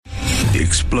the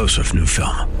explosive new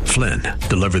film, Flynn,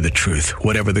 Deliver the Truth,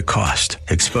 Whatever the Cost,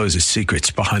 exposes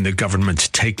secrets behind the government's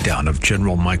takedown of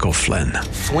General Michael Flynn.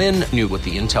 Flynn knew what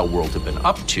the intel world had been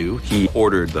up to. He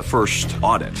ordered the first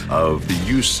audit of the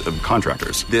use of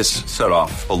contractors. This set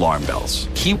off alarm bells.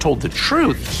 He told the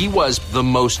truth. He was the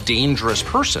most dangerous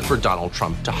person for Donald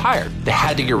Trump to hire. They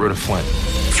had to get rid of Flynn.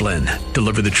 Flynn,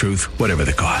 Deliver the Truth, Whatever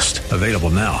the Cost. Available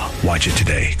now. Watch it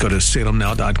today. Go to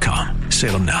salemnow.com.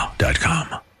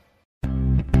 salemnow.com.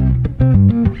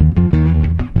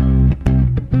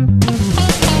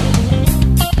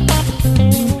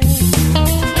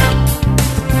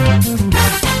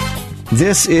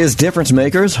 This is Difference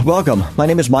Makers. Welcome. My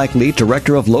name is Mike Lee,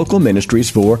 Director of Local Ministries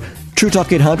for True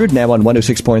Talk 800, now on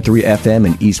 106.3 FM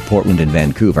in East Portland and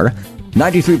Vancouver,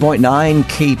 93.9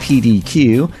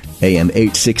 KPDQ, AM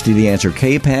 860 The Answer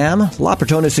KPAM, La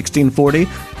Portona 1640,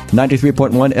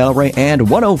 93.1 El Rey, and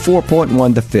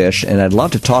 104.1 The Fish. And I'd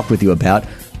love to talk with you about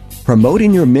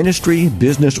promoting your ministry,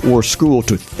 business, or school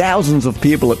to thousands of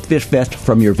people at Fish Fest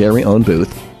from your very own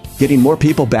booth, getting more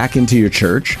people back into your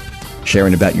church,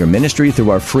 sharing about your ministry through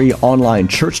our free online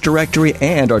church directory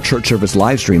and our church service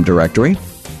live stream directory,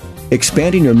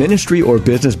 expanding your ministry or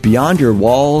business beyond your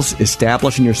walls,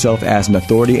 establishing yourself as an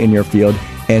authority in your field,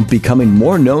 and becoming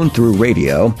more known through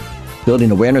radio,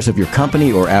 building awareness of your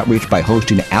company or outreach by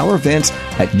hosting our events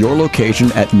at your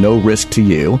location at no risk to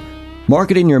you,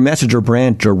 marketing your message or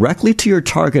brand directly to your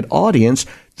target audience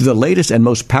through the latest and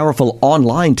most powerful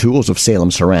online tools of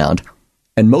Salem Surround.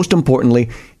 And most importantly,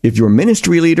 if your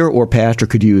ministry leader or pastor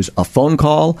could use a phone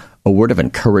call, a word of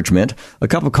encouragement, a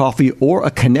cup of coffee, or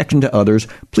a connection to others,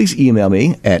 please email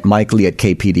me at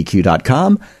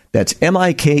mikelee@kpdq.com. That's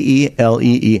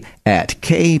MIKELEE at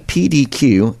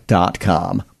kpdq.com.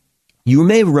 You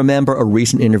may remember a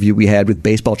recent interview we had with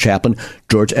baseball chaplain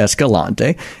George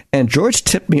Escalante, and George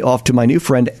tipped me off to my new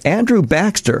friend Andrew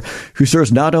Baxter, who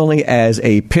serves not only as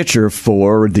a pitcher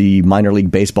for the minor league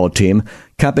baseball team,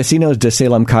 Campesinos de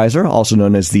Salem Kaiser, also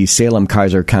known as the Salem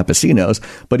Kaiser Campesinos,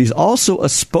 but he's also a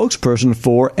spokesperson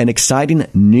for an exciting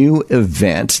new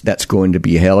event that's going to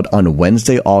be held on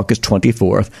Wednesday, August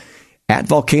 24th at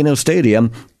Volcano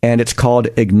Stadium, and it's called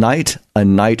Ignite, a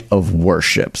Night of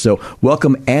Worship. So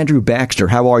welcome, Andrew Baxter.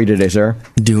 How are you today, sir?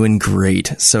 Doing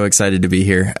great. So excited to be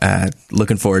here.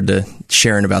 Looking forward to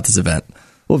sharing about this event.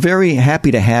 Well, very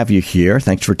happy to have you here.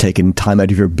 Thanks for taking time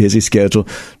out of your busy schedule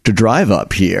to drive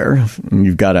up here.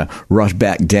 You've got to rush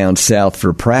back down south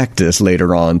for practice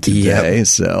later on today. Yep.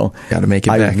 So got to make it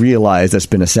back. I realize that's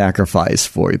been a sacrifice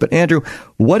for you. But Andrew,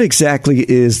 what exactly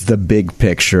is the big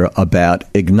picture about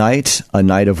Ignite, a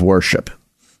Night of Worship?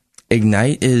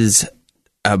 Ignite is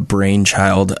a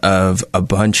brainchild of a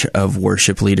bunch of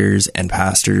worship leaders and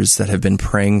pastors that have been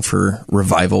praying for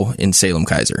revival in Salem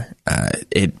Kaiser.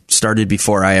 It started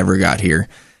before I ever got here,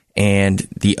 and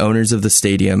the owners of the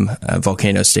stadium,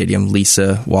 Volcano Stadium,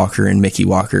 Lisa Walker and Mickey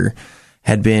Walker,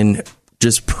 had been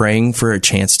just praying for a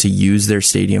chance to use their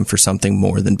stadium for something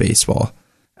more than baseball.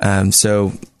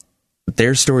 So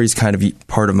their story is kind of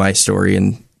part of my story,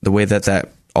 and the way that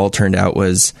all turned out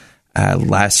was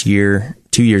last year,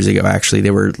 2 years ago, actually, they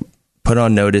were put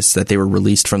on notice that they were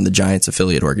released from the Giants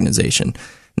affiliate organization. And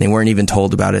they weren't even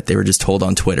told about it. They were just told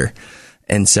on Twitter.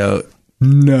 And so...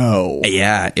 No.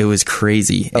 Yeah, it was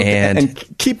crazy. Okay.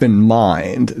 And keep in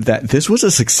mind that this was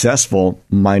a successful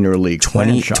minor league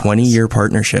 20-year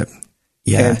partnership.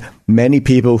 Yeah. And many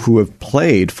people who have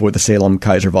played for the Salem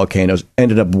Kaiser Volcanoes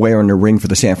ended up wearing a ring for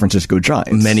the San Francisco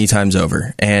Giants. Many times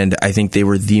over. And I think they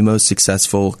were the most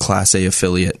successful Class A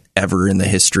affiliate ever in the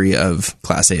history of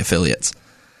Class A affiliates.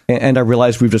 And I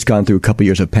realize we've just gone through a couple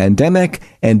years of pandemic,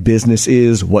 and business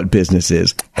is what business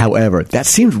is. However, that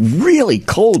seems really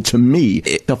cold to me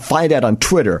to find out on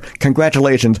Twitter.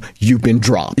 Congratulations, you've been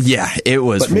dropped. Yeah, it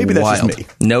was but maybe wild. That's just me.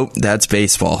 Nope, that's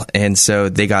baseball. And so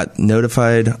they got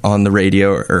notified on the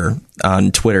radio, or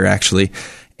on Twitter, actually,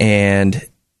 and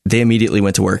they immediately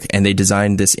went to work, and they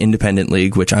designed this independent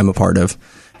league, which I'm a part of,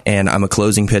 and I'm a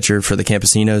closing pitcher for the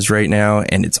Campesinos right now,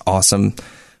 and it's awesome.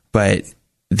 But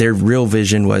their real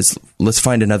vision was, let's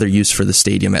find another use for the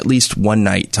stadium, at least one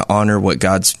night, to honor what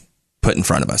God's put in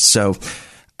front of us. So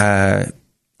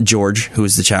George, who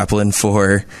is the chaplain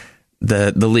for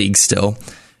the league still,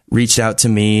 reached out to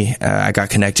me. I got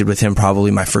connected with him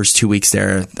probably my first 2 weeks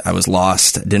there. I was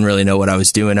lost. Didn't really know what I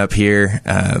was doing up here.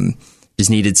 Just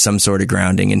needed some sort of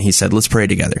grounding. And he said, let's pray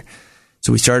together.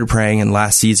 So we started praying, and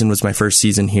last season was my first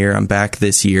season here. I'm back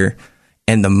this year.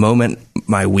 And the moment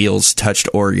my wheels touched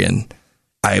Oregon,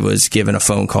 I was given a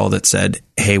phone call that said,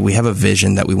 hey, we have a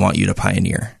vision that we want you to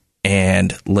pioneer,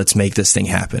 and let's make this thing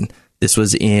happen. This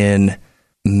was in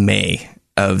May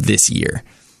of this year.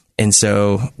 And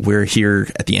so we're here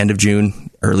at the end of June,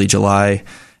 early July,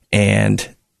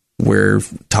 and we're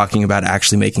talking about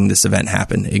actually making this event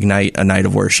happen, Ignite, a night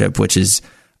of worship, which is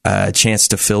a chance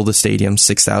to fill the stadium,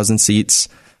 6,000 seats,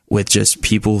 with just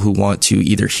people who want to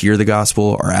either hear the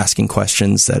gospel or asking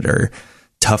questions that are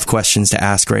tough questions to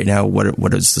ask right now.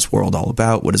 What is this world all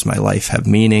about? What does my life have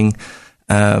meaning?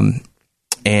 And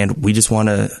we just want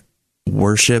to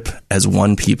worship as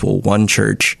one people, one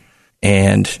church,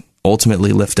 and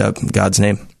ultimately lift up God's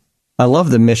name. I love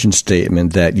the mission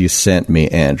statement that you sent me,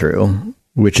 Andrew,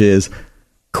 which is,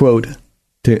 quote,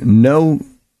 to know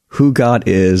who God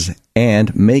is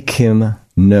and make him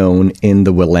known in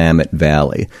the Willamette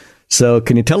Valley. So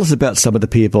can you tell us about some of the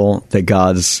people that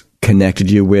God's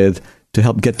connected you with to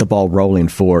help get the ball rolling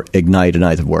for Ignite, a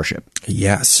Night of Worship?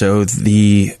 Yeah, so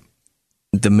the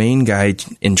main guy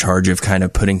in charge of kind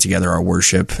of putting together our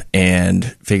worship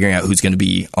and figuring out who's going to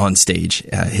be on stage,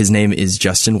 his name is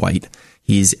Justin White.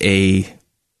 He's a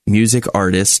music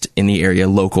artist in the area,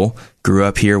 local, grew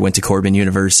up here, went to Corbin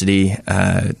University,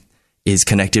 is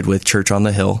connected with Church on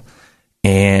the Hill,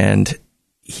 and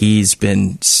he's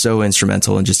been so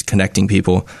instrumental in just connecting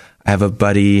people. I have a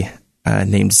buddy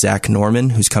named Zach Norman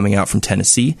who's coming out from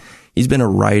Tennessee. He's been a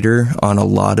writer on a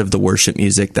lot of the worship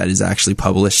music that is actually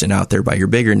published and out there by your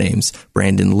bigger names,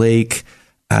 Brandon Lake,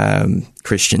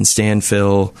 Christian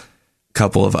Stanfill, a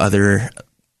couple of other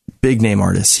big name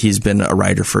artists. He's been a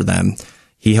writer for them.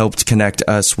 He helped connect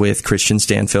us with Christian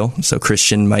Stanfill. So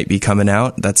Christian might be coming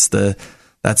out. That's the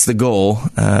goal.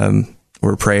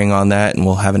 We're praying on that, and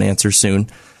we'll have an answer soon.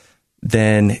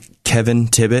 Then Kevin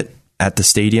Tibbett at the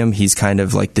stadium. He's kind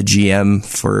of like the GM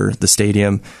for the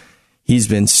stadium. He's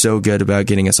been so good about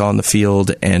getting us on the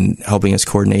field and helping us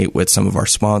coordinate with some of our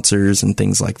sponsors and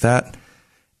things like that.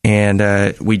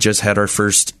 And we just had our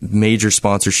first major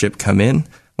sponsorship come in.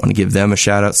 I want to give them a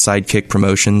shout out, Sidekick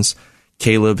Promotions.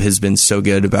 Caleb has been so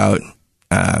good about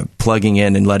plugging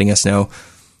in and letting us know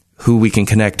who we can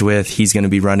connect with. He's going to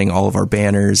be running all of our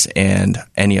banners and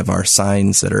any of our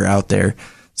signs that are out there.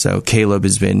 So Caleb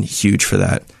has been huge for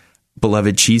that.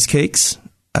 Beloved Cheesecakes.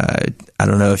 I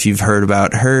don't know if you've heard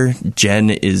about her. Jen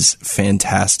is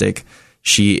fantastic.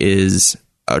 She is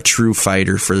a true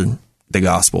fighter for the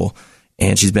gospel,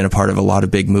 and she's been a part of a lot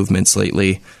of big movements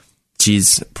lately.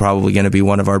 She's probably going to be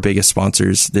one of our biggest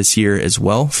sponsors this year as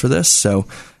well for this. So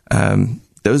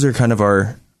those are kind of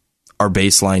our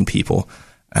baseline people.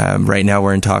 Right now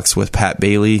we're in talks with Pat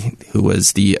Bailey, who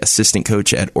was the assistant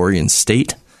coach at Oregon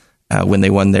State when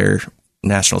they won their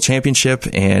national championship,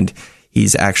 and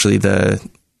he's actually the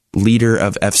leader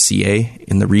of FCA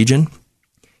in the region.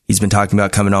 He's been talking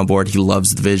about coming on board. He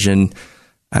loves the vision.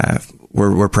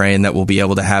 We're praying that we'll be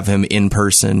able to have him in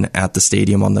person at the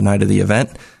stadium on the night of the event,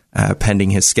 pending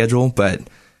his schedule. But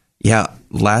yeah,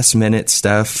 last minute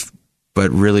stuff,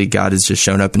 but really God has just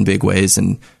shown up in big ways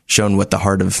and shown what the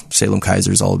heart of Salem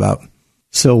Kaiser is all about.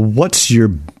 So what's your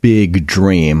big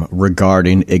dream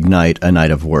regarding Ignite, a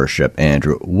Night of Worship,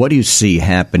 Andrew? What do you see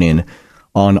happening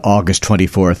on August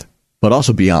 24th, but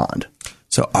also beyond?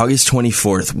 So August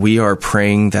 24th, we are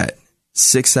praying that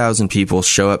 6,000 people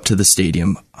show up to the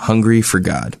stadium hungry for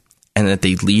God, and that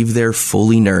they leave there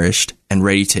fully nourished and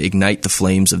ready to ignite the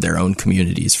flames of their own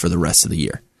communities for the rest of the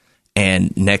year.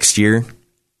 And next year,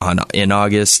 in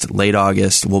August, late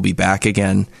August, we'll be back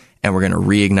again, and we're going to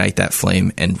reignite that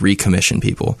flame and recommission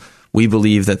people. We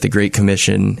believe that the Great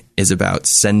Commission is about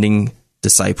sending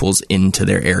disciples into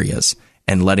their areas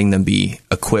and letting them be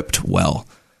equipped well.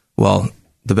 Well,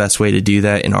 the best way to do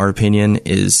that, in our opinion,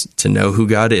 is to know who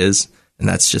God is, and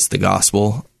that's just the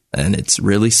gospel. And it's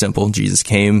really simple. Jesus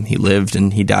came, he lived,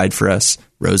 and he died for us,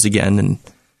 rose again,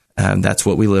 and that's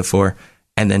what we live for.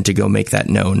 And then to go make that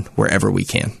known wherever we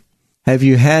can. Have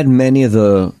you had many of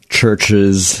the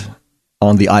churches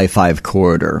on the I-5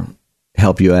 corridor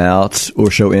help you out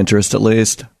or show interest at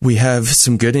least? We have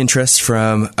some good interest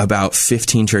from about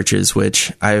 15 churches,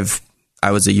 which I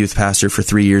was a youth pastor for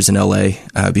 3 years in LA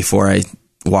before I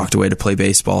walked away to play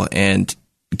baseball, and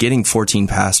getting 14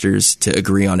 pastors to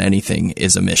agree on anything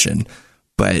is a mission.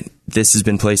 But this has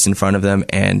been placed in front of them,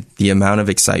 and the amount of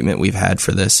excitement we've had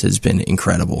for this has been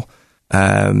incredible.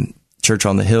 Church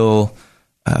on the Hill,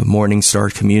 Morning Star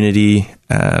Community,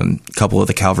 a couple of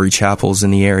the Calvary chapels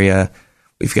in the area.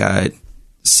 We've got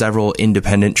several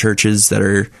independent churches that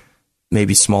are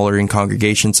maybe smaller in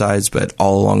congregation size, but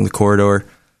all along the corridor.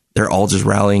 They're all just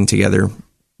rallying together,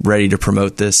 ready to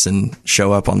promote this and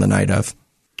show up on the night of.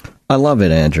 I love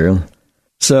it, Andrew.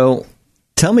 So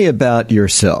tell me about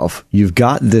yourself. You've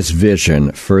got this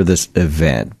vision for this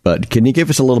event, but can you give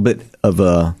us a little bit of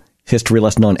a history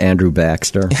lesson on Andrew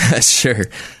Baxter? Sure.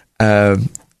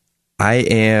 I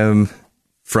am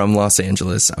from Los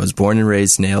Angeles. I was born and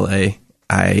raised in LA.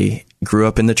 I grew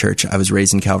up in the church. I was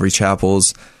raised in Calvary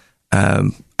Chapels.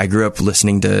 I grew up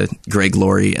listening to Greg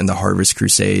Laurie and the Harvest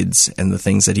Crusades and the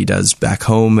things that he does back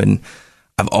home. And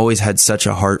I've always had such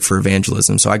a heart for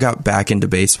evangelism. So I got back into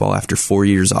baseball after 4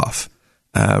 years off.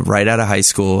 Right out of high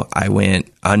school, I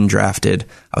went undrafted.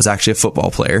 I was actually a football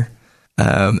player.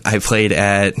 I played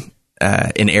at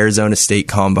an Arizona State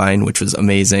Combine, which was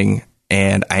amazing.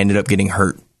 And I ended up getting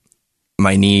hurt.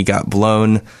 My knee got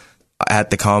blown at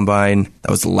the Combine.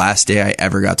 That was the last day I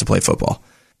ever got to play football.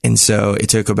 And so it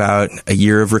took about a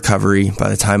year of recovery. By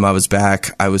the time I was back,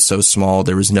 I was so small,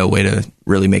 there was no way to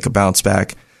really make a bounce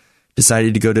back.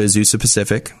 Decided to go to Azusa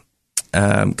Pacific,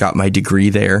 got my degree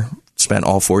there, spent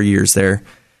all 4 years there,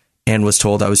 and was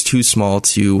told I was too small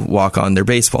to walk on their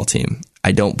baseball team.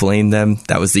 I don't blame them.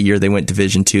 That was the year they went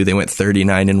Division II. They went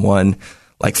 39-1.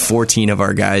 Like 14 of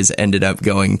our guys ended up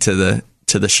going to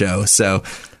the show. So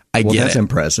I get it. That's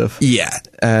impressive. Yeah.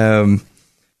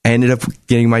 I ended up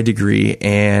getting my degree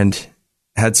and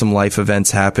had some life events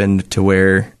happen to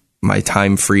where my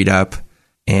time freed up.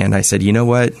 And I said, you know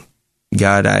what,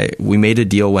 God, we made a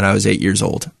deal when I was 8 years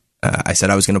old. I said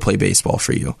I was going to play baseball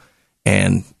for you.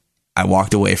 And I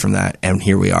walked away from that. And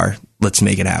here we are. Let's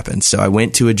make it happen. So I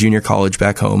went to a junior college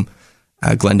back home,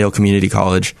 Glendale Community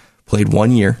College, played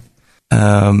 1 year.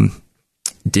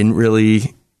 Didn't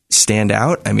really stand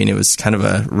out. I mean, it was kind of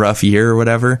a rough year or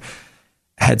whatever.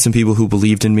 Had some people who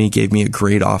believed in me, gave me a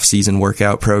great off-season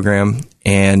workout program.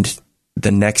 And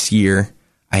the next year,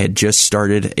 I had just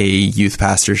started a youth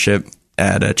pastorship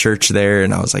at a church there.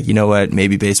 And I was like, you know what?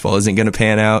 Maybe baseball isn't going to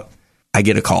pan out. I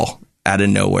get a call out of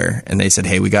nowhere. And they said,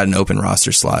 hey, we got an open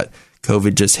roster slot.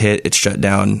 COVID just hit. It shut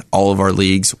down all of our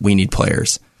leagues. We need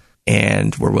players.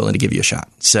 And we're willing to give you a shot.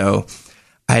 So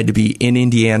I had to be in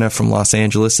Indiana from Los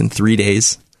Angeles in 3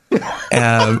 days,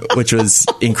 which was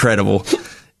incredible.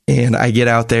 And I get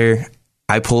out there.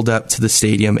 I pulled up to the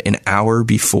stadium an hour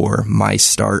before my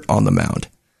start on the mound.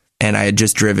 And I had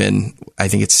just driven, I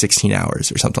think it's 16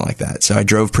 hours or something like that. So I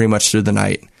drove pretty much through the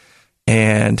night.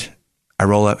 And I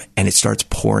roll up and it starts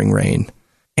pouring rain.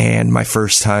 And my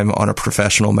first time on a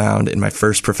professional mound and my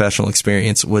first professional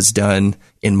experience was done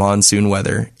in monsoon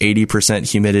weather,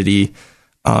 80% humidity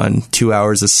on 2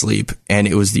 hours of sleep. And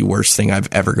it was the worst thing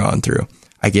I've ever gone through.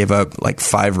 I gave up like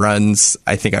 5 runs.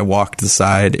 I think I walked the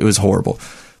side. It was horrible.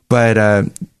 But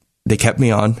they kept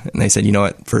me on and they said, you know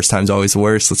what? First time's always the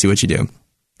worst. Let's see what you do.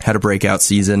 Had a breakout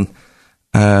season.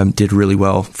 Did really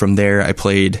well. From there, I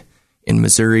played in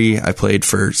Missouri. I played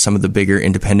for some of the bigger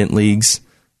independent leagues.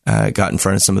 Got in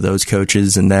front of some of those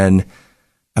coaches. And then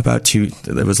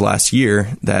it was last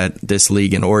year that this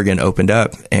league in Oregon opened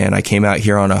up. And I came out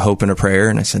here on a hope and a prayer.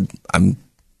 And I said, I'm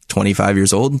 25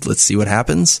 years old. Let's see what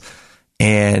happens.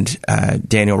 And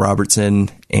Daniel Robertson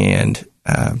and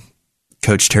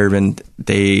Coach Turbin,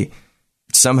 they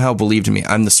somehow believed in me.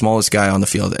 I'm the smallest guy on the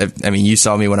field. I mean, you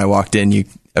saw me when I walked in. You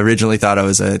originally thought I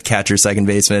was a catcher, second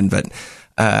baseman, but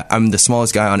I'm the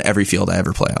smallest guy on every field I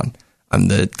ever play on. I'm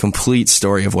the complete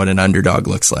story of what an underdog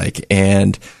looks like.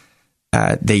 And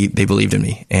they believed in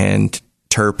me. And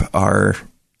Terp, our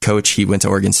coach, he went to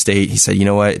Oregon State. He said, you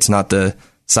know what? It's not the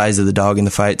size of the dog in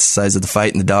the fight. It's the size of the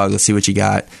fight in the dog. Let's see what you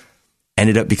got.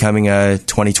 Ended up becoming a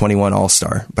 2021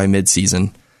 All-Star by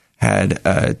midseason. Had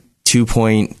a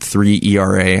 2.3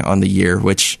 ERA on the year,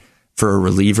 which for a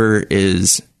reliever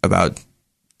is about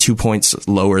 2 points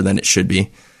lower than it should be.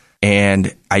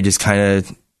 And I just kind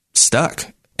of stuck.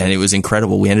 And it was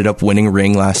incredible. We ended up winning a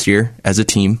ring last year as a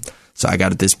team. So I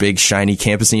got this big, shiny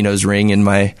Campesinos ring in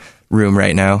my room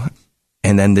right now.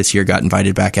 And then this year got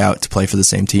invited back out to play for the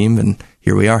same team. And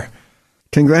here we are.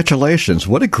 Congratulations.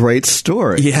 What a great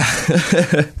story. Yeah.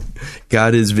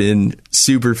 God has been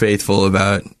super faithful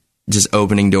about just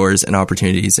opening doors and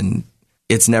opportunities. And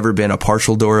it's never been a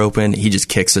partial door open. He just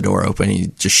kicks the door open. He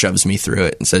just shoves me through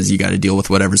it and says, you got to deal with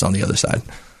whatever's on the other side.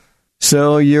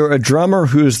 So you're a drummer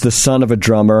who's the son of a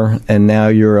drummer, and now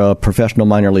you're a professional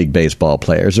minor league baseball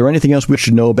player. Is there anything else we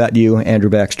should know about you, Andrew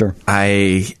Baxter?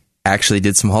 I actually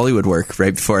did some Hollywood work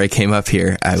right before I came up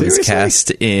here. I was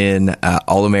cast in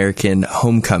All-American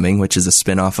Homecoming, which is a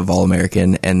spinoff of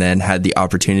All-American, and then had the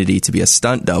opportunity to be a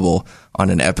stunt double on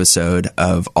an episode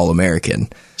of All-American.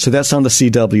 So that's on the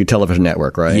CW television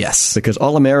network, right? Yes. Because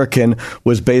All-American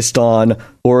was based on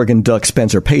Oregon Duck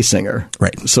Spencer Paysinger.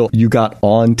 Right. So you got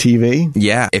on TV?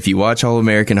 Yeah. If you watch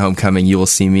All-American Homecoming, you will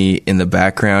see me in the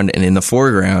background and in the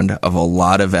foreground of a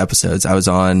lot of episodes. I was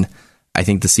on, I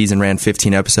think the season ran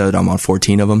 15 episodes. I'm on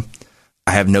 14 of them.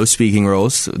 I have no speaking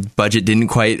roles. Budget didn't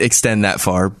quite extend that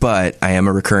far, but I am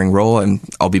a recurring role, and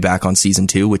I'll be back on season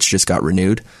 2, which just got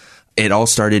renewed. It all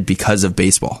started because of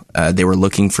baseball. They were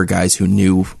looking for guys who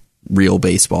knew real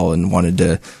baseball and wanted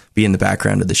to be in the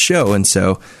background of the show. And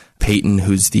so Peyton,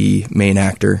 who's the main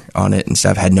actor on it and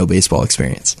stuff, had no baseball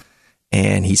experience.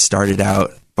 And he started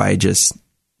out by just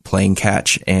playing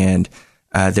catch. And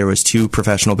there was 2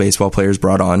 professional baseball players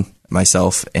brought on,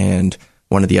 myself and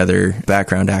one of the other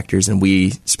background actors. And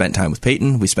we spent time with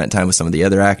Peyton. We spent time with some of the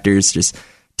other actors, just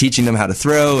teaching them how to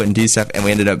throw and do stuff. And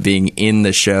we ended up being in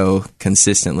the show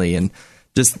consistently. And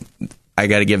just, I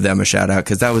got to give them a shout out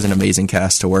because that was an amazing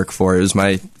cast to work for. It was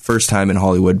my first time in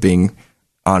Hollywood being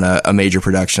on a major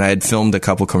production. I had filmed a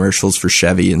couple commercials for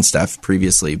Chevy and stuff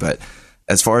previously, but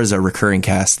as far as a recurring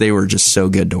cast, they were just so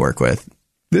good to work with.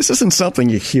 This isn't something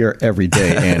you hear every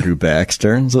day, Andrew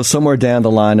Baxter. So somewhere down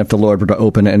the line, if the Lord were to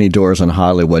open any doors in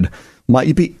Hollywood, might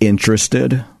you be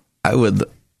interested? I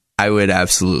would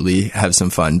absolutely have some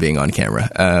fun being on camera.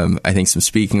 I think some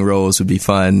speaking roles would be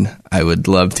fun. I would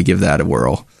love to give that a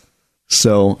whirl.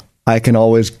 So I can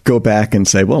always go back and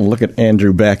say, well, look at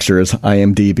Andrew Baxter's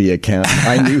IMDb account.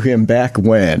 I knew him back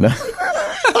when.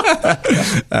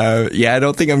 Yeah, I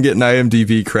don't think I'm getting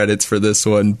IMDb credits for this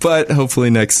one, but hopefully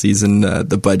next season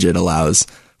the budget allows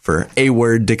for a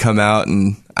word to come out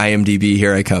and IMDb,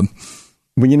 here I come.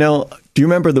 Well, do you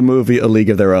remember the movie A League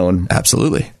of Their Own?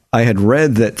 Absolutely. I had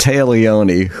read that Téa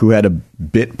Leoni, who had a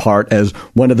bit part as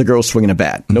one of the girls swinging a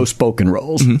bat, no spoken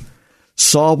roles,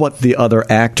 saw what the other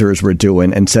actors were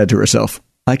doing and said to herself,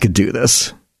 I could do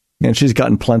this. And she's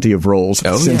gotten plenty of roles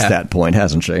since that point,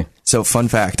 hasn't she? So, fun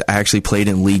fact, I actually played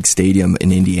in League Stadium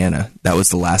in Indiana. That was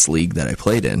the last league that I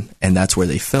played in, and that's where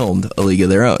they filmed A League of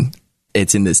Their Own.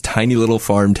 It's in this tiny little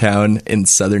farm town in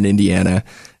southern Indiana,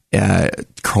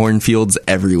 cornfields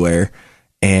everywhere,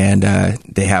 and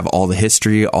they have all the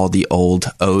history, all the old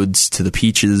odes to the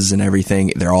peaches and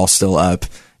everything. They're all still up,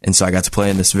 and so I got to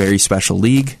play in this very special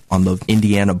league on the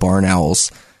Indiana Barn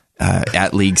Owls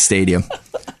at League Stadium.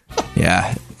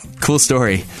 Yeah. Cool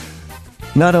story.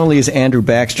 Not only is Andrew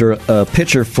Baxter a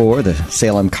pitcher for the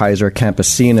Salem Kaiser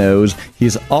Campesinos,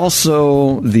 he's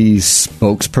also the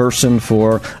spokesperson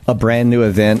for a brand new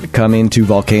event coming to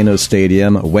Volcano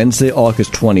Stadium Wednesday,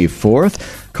 August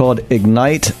 24th, called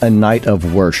Ignite, a Night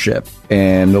of Worship.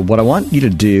 And what I want you to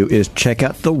do is check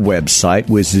out the website,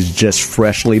 which has just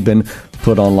freshly been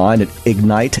put online at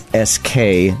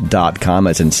ignitesk.com,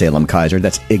 as in Salem Kaiser.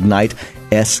 That's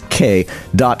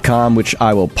ignitesk.com, which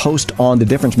I will post on the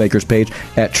Difference Makers page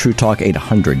at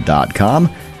TrueTalk800.com.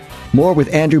 More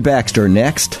with Andrew Baxter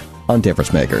next on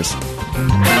Difference Makers.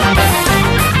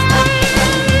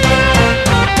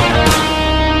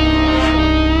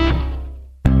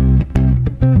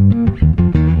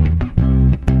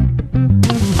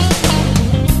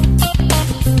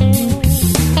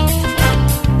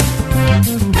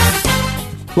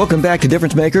 Welcome back to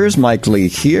Difference Makers. Mike Lee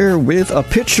here with a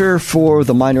pitcher for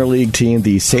the minor league team,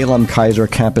 the Salem Kaiser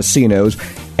Campesinos,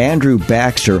 Andrew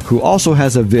Baxter, who also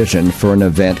has a vision for an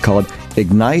event called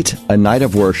Ignite, a Night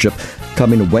of Worship,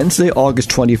 coming Wednesday, August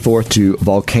 24th to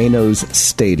Volcanoes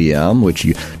Stadium, which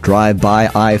you drive by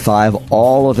I-5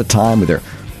 all of the time with their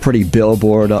pretty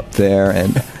billboard up there.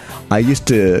 And I used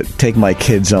to take my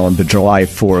kids on the July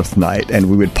 4th night, and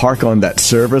we would park on that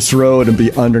service road and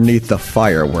be underneath the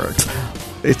fireworks.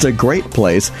 It's a great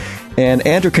place. And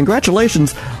Andrew,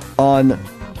 congratulations on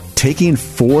taking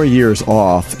 4 years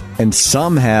off and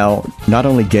somehow not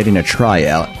only getting a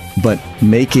tryout, but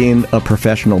making a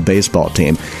professional baseball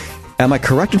team. Am I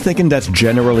correct in thinking that's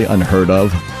generally unheard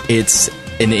of? It's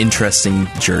an interesting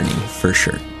journey, for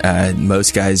sure.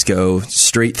 Most guys go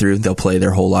straight through. They'll play their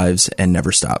whole lives and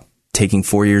never stop. Taking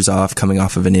 4 years off, coming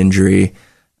off of an injury,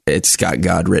 it's got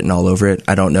God written all over it.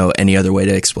 I don't know any other way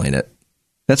to explain it.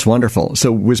 That's wonderful.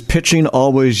 So was pitching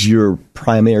always your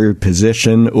primary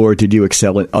position, or did you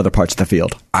excel in other parts of the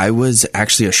field? I was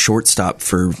actually a shortstop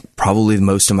for probably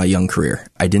most of my young career.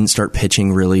 I didn't start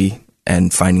pitching really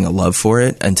and finding a love for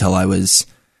it until I was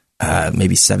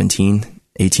maybe 17,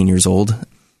 18 years old.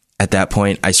 At that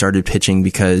point, I started pitching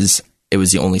because it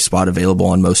was the only spot available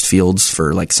on most fields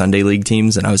for like Sunday league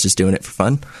teams, and I was just doing it for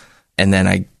fun. And then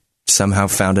I somehow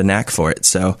found a knack for it.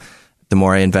 So the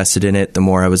more I invested in it, the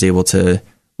more I was able to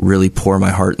really pour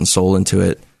my heart and soul into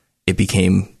it. It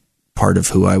became part of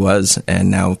who I was.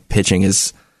 And now pitching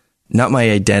is not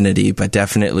my identity, but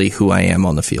definitely who I am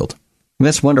on the field.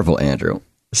 That's wonderful, Andrew.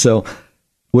 So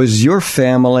was your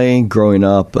family growing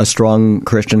up a strong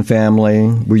Christian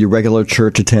family? Were you regular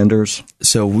church attenders?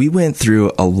 So we went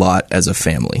through a lot as a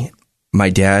family.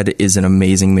 My dad is an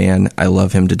amazing man. I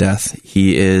love him to death.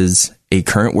 He is a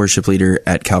current worship leader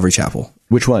at Calvary Chapel.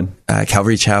 Which one?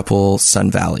 Calvary Chapel,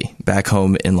 Sun Valley, back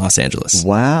home in Los Angeles.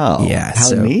 Wow. Yeah.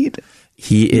 How neat.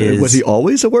 He is. Was he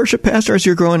always a worship pastor as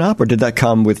you're growing up, or did that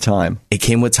come with time? It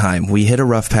came with time. We hit a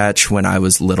rough patch when I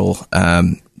was little.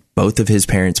 Both of his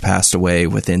parents passed away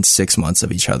within 6 months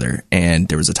of each other, and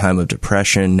there was a time of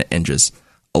depression and just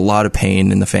a lot of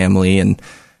pain in the family, and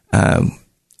a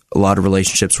lot of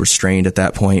relationships were strained at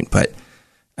that point. But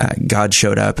God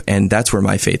showed up, and that's where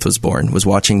my faith was born, was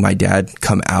watching my dad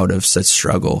come out of such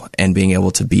struggle and being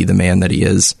able to be the man that he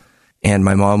is. And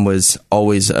my mom was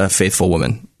always a faithful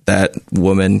woman. That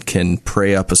woman can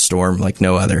pray up a storm like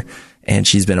no other. And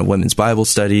she's been a women's Bible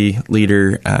study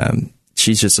leader.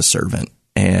 She's just a servant.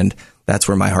 And that's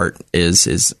where my heart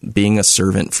is being a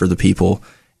servant for the people.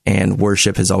 And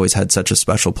worship has always had such a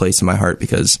special place in my heart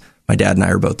because my dad and I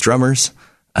are both drummers.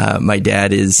 My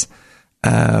dad is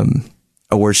a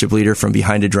worship leader from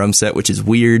behind a drum set, which is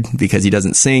weird because he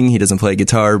doesn't sing, he doesn't play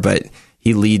guitar, but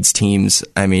he leads teams.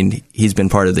 I mean, he's been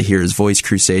part of the Hear His Voice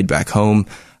crusade back home.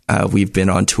 We've been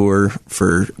on tour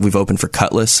we've opened for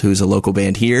Cutlass, who's a local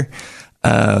band here.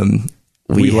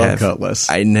 We love Cutlass.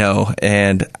 I know.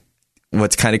 And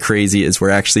what's kind of crazy is we're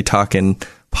actually talking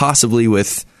possibly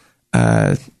with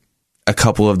a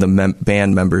couple of the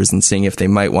band members and seeing if they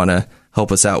might want to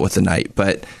help us out with the night.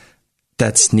 But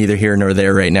that's neither here nor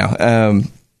there right now.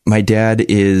 My dad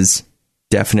is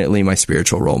definitely my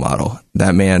spiritual role model.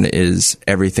 That man is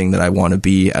everything that I want to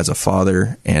be as a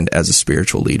father and as a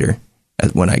spiritual leader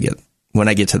when I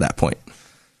get to that point.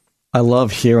 I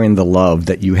love hearing the love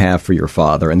that you have for your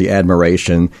father and the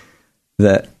admiration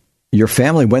that your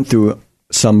family went through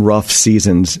some rough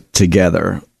seasons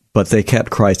together, but they kept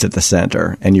Christ at the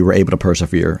center and you were able to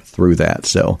persevere through that.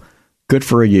 So good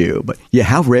for you. But yeah,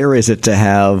 how rare is it to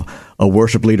have a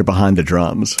worship leader behind the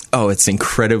drums? Oh, it's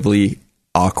incredibly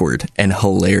awkward and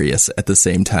hilarious at the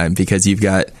same time because you've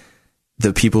got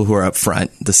the people who are up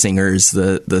front, the singers,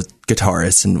 the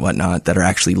guitarists and whatnot that are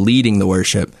actually leading the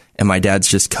worship. And my dad's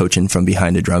just coaching from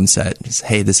behind a drum set. Just,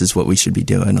 hey, this is what we should be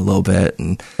doing a little bit.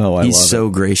 And he's so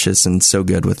gracious and so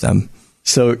good with them.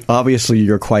 So obviously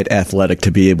you're quite athletic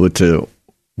to be able to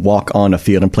walk on a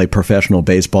field and play professional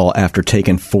baseball after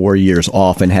taking 4 years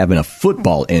off and having a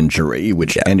football injury,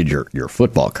 which ended your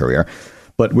football career.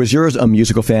 But was yours a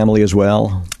musical family as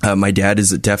well? My dad is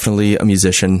definitely a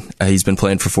musician. He's been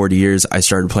playing for 40 years. I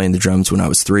started playing the drums when I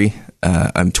was 3.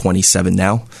 I'm 27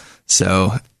 now.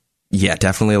 So, yeah,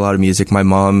 definitely a lot of music. My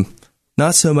mom,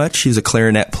 not so much. She was a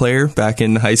clarinet player back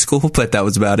in high school, but that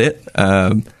was about it.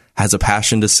 Has a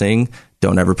passion to sing.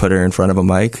 Don't ever put her in front of a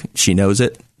mic. She knows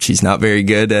it. She's not very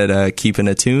good at keeping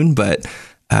a tune, but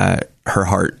her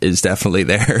heart is definitely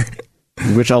there.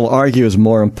 Which I'll argue is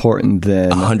more important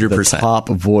than 100%. The top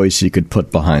voice you could put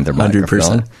behind the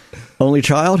microphone. 100%. Only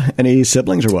child? Any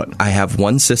siblings or what? I have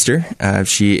one sister.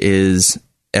 She is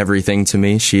everything to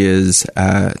me. She is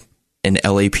an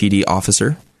LAPD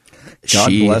officer. God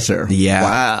bless her. Yeah.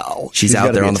 Wow. She's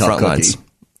out there on the front lines.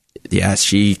 Yeah,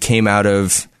 she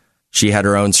had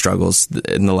her own struggles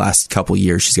in the last couple of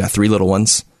years. She's got 3 little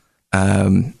ones.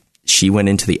 She went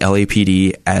into the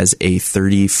LAPD as a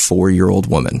 34-year-old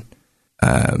woman.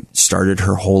 Started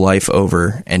her whole life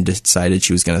over and decided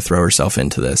she was going to throw herself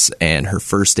into this. And her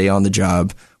first day on the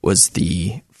job was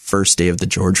the first day of the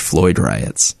George Floyd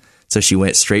riots. So she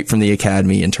went straight from the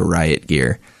academy into riot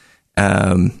gear.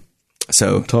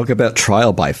 So talk about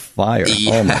trial by fire.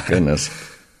 Yeah. Oh my goodness.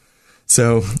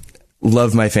 So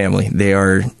love my family. They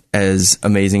are as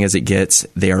amazing as it gets.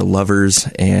 They are lovers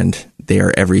and they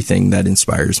are everything that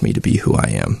inspires me to be who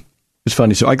I am. It's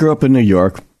funny. So I grew up in New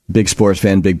York. Big sports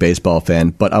fan, big baseball fan,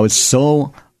 but I was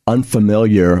so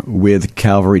unfamiliar with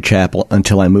Calvary Chapel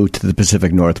until I moved to the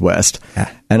Pacific Northwest.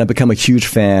 Yeah. And I've become a huge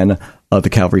fan of the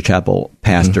Calvary Chapel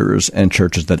pastors and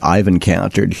churches that I've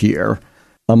encountered here,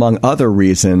 among other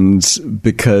reasons,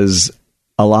 because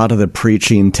a lot of the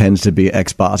preaching tends to be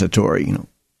expository,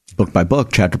 book by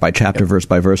book, chapter by chapter, verse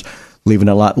by verse, leaving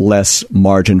a lot less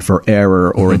margin for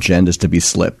error or agendas to be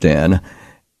slipped in.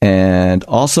 And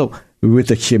also, with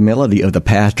the humility of the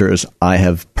pastors I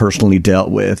have personally dealt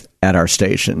with at our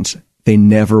stations, they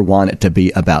never want it to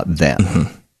be about them,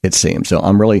 it seems. So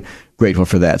I'm really grateful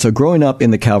for that. So growing up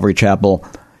in the Calvary Chapel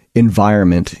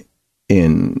environment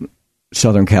in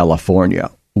Southern California,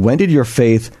 when did your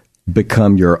faith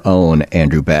become your own,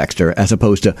 Andrew Baxter, as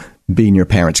opposed to being your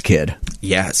parents' kid?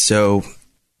 Yeah, so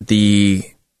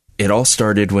it all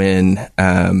started when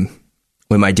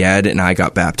my dad and I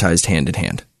got baptized hand in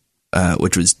hand,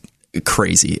 which was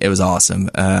crazy. It was awesome.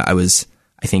 I was,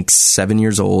 I think, 7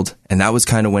 years old, and that was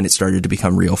kind of when it started to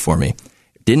become real for me.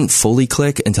 It didn't fully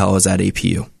click until I was at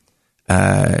APU.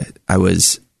 I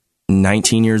was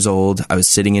 19 years old. I was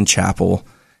sitting in chapel,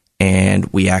 and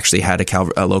we actually had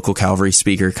a local Calvary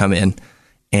speaker come in,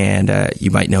 And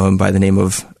you might know him by the name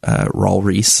of Raul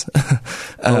Reese.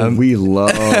 We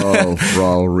love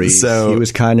Raul Reese. So, he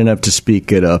was kind enough to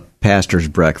speak at a pastor's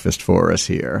breakfast for us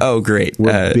here. Oh, great.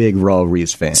 We're big Raul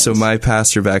Reese fans. So my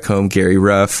pastor back home, Gary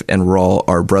Ruff, and Raul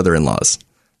are brother-in-laws.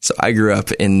 So I grew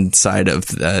up inside of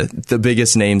the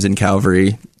biggest names in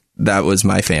Calvary. That was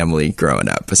my family growing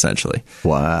up, essentially.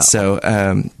 Wow. So,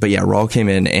 but yeah, Raul came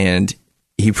in and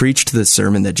he preached this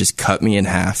sermon that just cut me in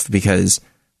half because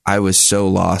I was so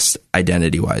lost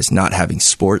identity-wise, not having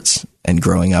sports and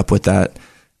growing up with that,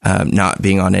 not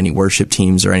being on any worship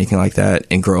teams or anything like that,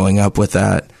 and growing up with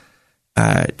that,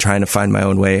 trying to find my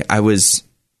own way.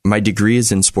 My degree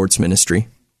is in sports ministry.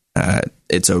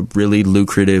 It's a really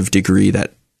lucrative degree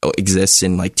that exists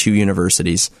in like 2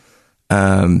 universities.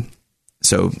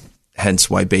 So hence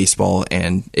why baseball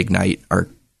and Ignite are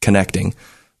connecting.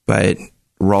 But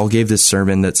Raul gave this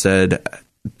sermon that said,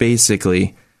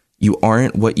 basically, you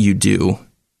aren't what you do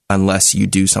unless you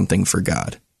do something for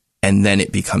God. And then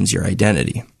it becomes your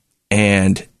identity.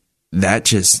 And that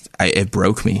just, it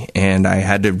broke me. And I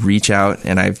had to reach out,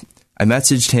 and I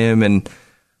messaged him, and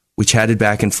we chatted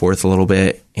back and forth a little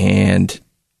bit. And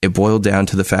it boiled down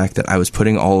to the fact that I was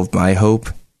putting all of my hope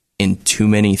in too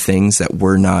many things that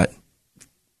were not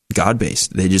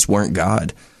God-based. They just weren't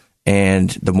God. And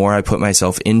the more I put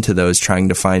myself into those, trying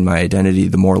to find my identity,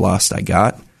 the more lost I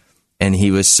got. And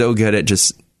he was so good at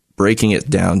just breaking it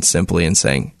down simply and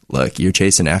saying, look, you're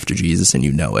chasing after Jesus and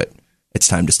you know it. It's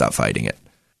time to stop fighting it.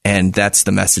 And that's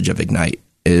the message of Ignite,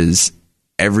 is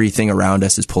everything around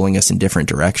us is pulling us in different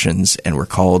directions, and we're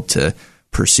called to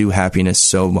pursue happiness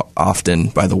so often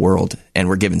by the world, and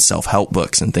we're given self-help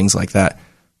books and things like that.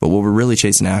 But what we're really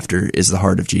chasing after is the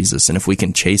heart of Jesus. And if we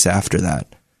can chase after that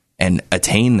and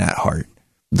attain that heart,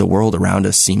 the world around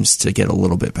us seems to get a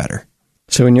little bit better.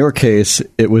 So in your case,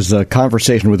 it was a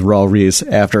conversation with Raul Reese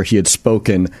after he had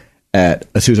spoken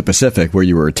at Azusa Pacific, where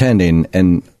you were attending,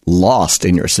 and lost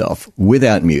in yourself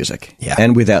without music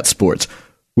and without sports,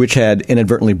 which had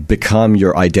inadvertently become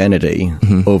your identity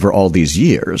over all these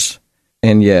years.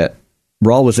 And yet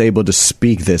Raul was able to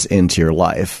speak this into your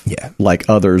life like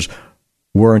others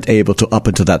weren't able to up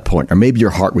until that point. Or maybe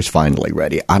your heart was finally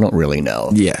ready. I don't really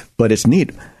know. Yeah. But it's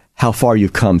neat how far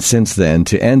you've come since then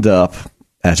to end up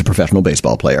as a professional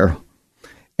baseball player,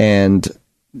 and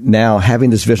now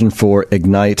having this vision for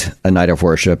Ignite, a night of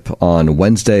worship on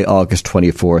Wednesday, August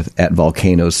 24th at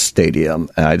Volcanoes Stadium.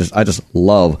 And I just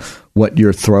love what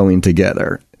you're throwing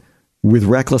together with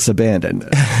reckless abandon.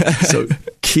 So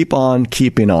keep on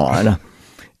keeping on,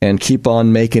 and keep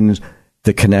on making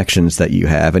the connections that you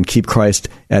have, and keep Christ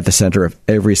at the center of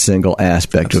every single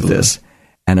aspect of this.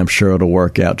 And I'm sure it'll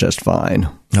work out just fine.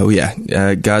 Oh,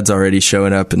 yeah. God's already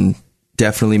showing up and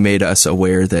definitely made us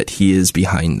aware that he is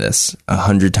behind this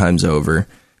 100 times over,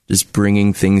 just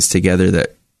bringing things together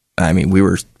that, I mean, we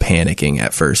were panicking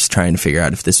at first, trying to figure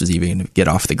out if this was even going to get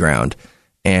off the ground.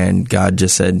 And God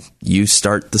just said, you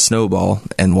start the snowball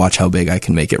and watch how big I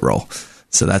can make it roll.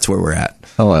 So that's where we're at.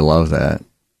 Oh, I love that.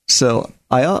 So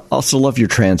I also love your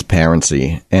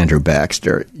transparency, Andrew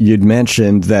Baxter. You'd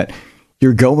mentioned that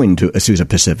you're going to Azusa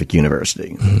Pacific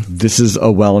University. This is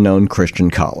a well-known Christian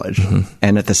college.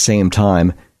 And at the same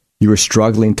time, you were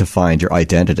struggling to find your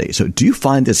identity. So do you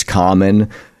find this common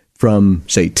from,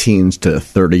 say, teens to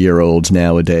 30-year-olds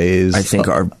nowadays? I think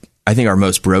our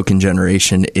most broken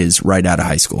generation is right out of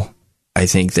high school. I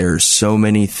think there's so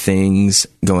many things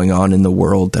going on in the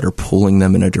world that are pulling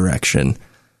them in a direction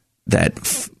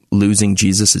that losing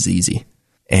Jesus is easy.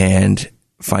 And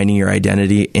finding your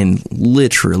identity in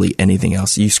literally anything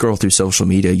else. You scroll through social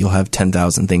media, you'll have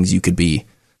 10,000 things you could be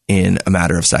in a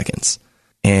matter of seconds.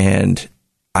 And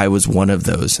I was one of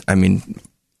those. I mean,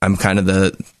 I'm kind of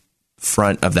the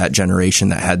front of that generation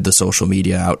that had the social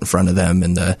media out in front of them,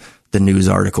 and the news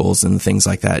articles and things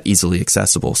like that easily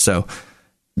accessible. So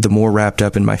the more wrapped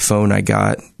up in my phone I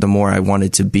got, the more I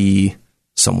wanted to be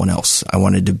someone else. I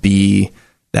wanted to be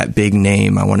that big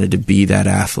name. I wanted to be that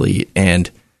athlete. And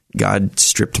God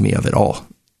stripped me of it all.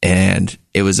 And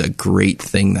it was a great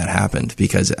thing that happened,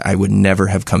 because I would never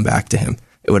have come back to him.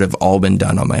 It would have all been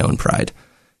done on my own pride.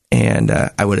 And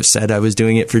I would have said I was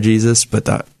doing it for Jesus, but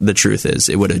the truth is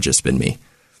it would have just been me.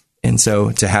 And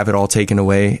so to have it all taken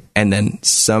away and then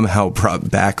somehow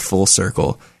brought back full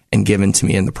circle and given to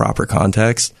me in the proper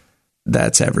context,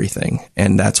 that's everything.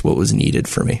 And that's what was needed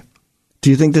for me. Do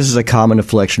you think this is a common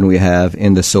affliction we have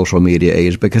in the social media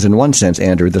age? Because in one sense,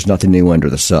 Andrew, there's nothing new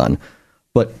under the sun.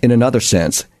 But in another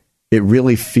sense, it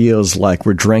really feels like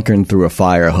we're drinking through a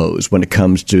fire hose when it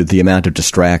comes to the amount of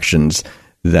distractions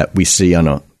that we see on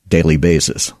a daily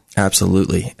basis.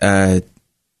 Absolutely. I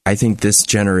think this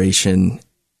generation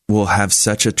will have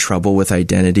such a trouble with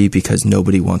identity because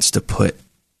nobody wants to put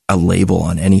a label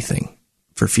on anything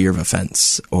for fear of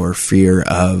offense or fear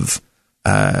of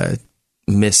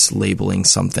mislabeling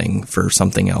something for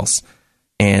something else.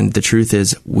 And the truth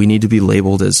is, we need to be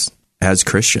labeled as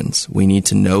Christians. We need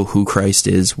to know who Christ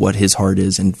is, what his heart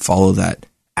is, and follow that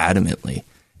adamantly.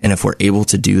 And if we're able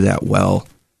to do that well,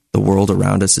 the world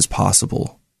around us is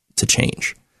possible to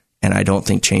change. And I don't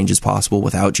think change is possible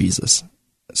without Jesus.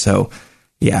 So,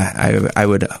 yeah, I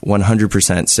would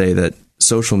 100% say that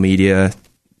social media,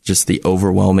 just the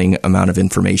overwhelming amount of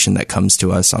information that comes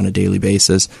to us on a daily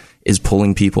basis, is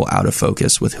pulling people out of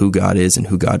focus with who God is and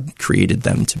who God created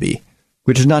them to be.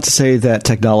 Which is not to say that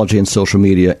technology and social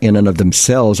media in and of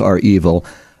themselves are evil,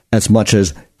 as much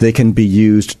as they can be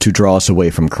used to draw us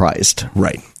away from Christ.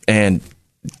 Right. And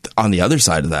on the other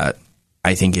side of that,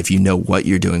 I think if you know what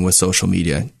you're doing with social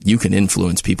media, you can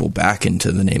influence people back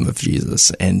into the name of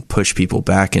Jesus and push people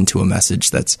back into a message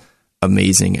that's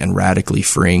amazing and radically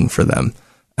freeing for them.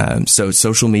 So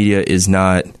social media is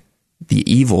not the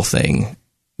evil thing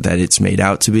that it's made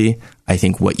out to be. I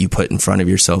think what you put in front of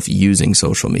yourself using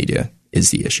social media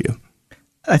is the issue.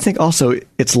 I think also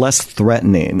it's less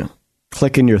threatening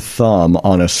clicking your thumb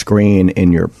on a screen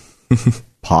in your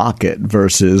pocket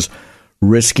versus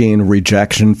risking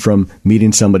rejection from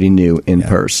meeting somebody new in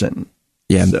person.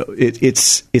 Yeah. So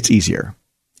it's easier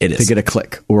it is to get a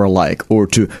click or a like or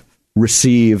to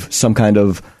receive some kind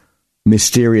of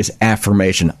mysterious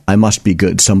affirmation. I must be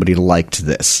good. Somebody liked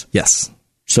this. Yes.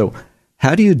 So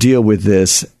how do you deal with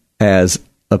this as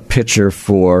a pitcher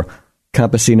for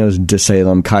Campesinos de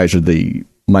Salem Kaiser, the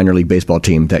minor league baseball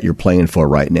team that you're playing for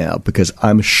right now? Because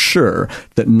I'm sure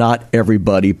that not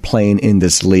everybody playing in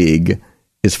this league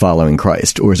is following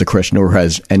Christ or is a Christian or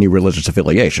has any religious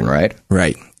affiliation, right?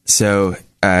 Right. So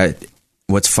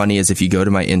what's funny is if you go to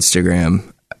my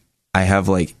Instagram, I have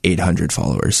like 800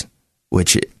 followers,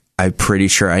 which I'm pretty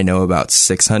sure I know about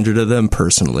 600 of them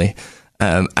personally.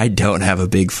 I don't have a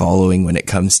big following when it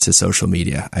comes to social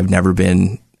media. I've never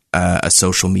been a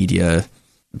social media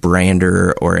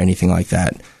brander or anything like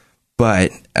that.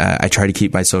 But I try to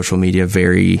keep my social media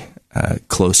very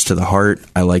close to the heart.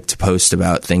 I like to post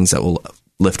about things that will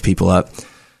lift people up.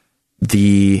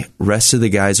 The rest of the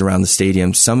guys around the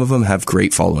stadium, some of them have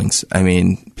great followings. I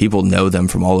mean, people know them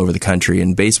from all over the country,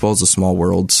 and baseball is a small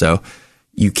world. So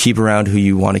you keep around who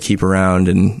you want to keep around,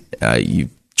 and you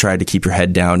try to keep your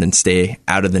head down and stay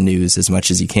out of the news as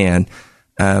much as you can.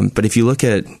 But if you look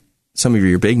at some of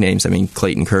your big names, I mean,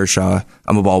 Clayton Kershaw,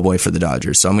 I'm a ball boy for the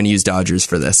Dodgers, so I'm going to use Dodgers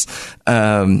for this.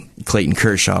 Clayton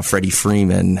Kershaw, Freddie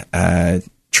Freeman,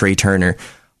 Trey Turner,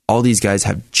 all these guys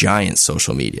have giant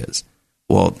social medias.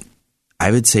 Well,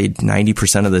 I would say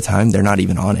 90% of the time, they're not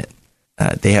even on it.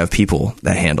 They have people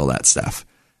that handle that stuff.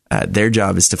 Their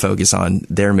job is to focus on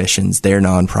their missions, their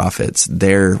nonprofits,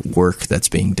 their work that's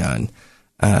being done.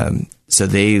 So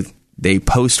they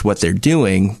post what they're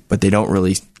doing, but they don't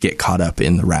really get caught up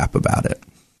in the rap about it.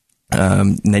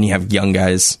 And then you have young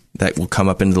guys that will come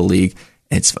up into the league.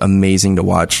 It's amazing to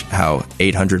watch how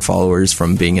 800 followers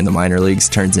from being in the minor leagues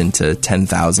turns into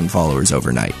 10,000 followers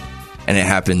overnight. And it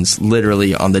happens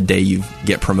literally on the day you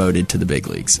get promoted to the big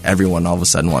leagues. Everyone all of a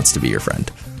sudden wants to be your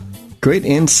friend. Great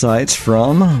insights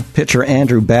from pitcher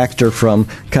Andrew Baxter from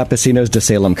Campesinos de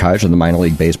Salem Kaiser, the minor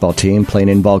league baseball team, playing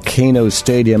in Volcano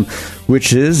Stadium,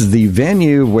 which is the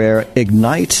venue where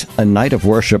Ignite, a night of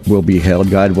worship, will be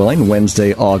held, God willing,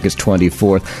 Wednesday, August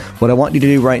 24th. What I want you to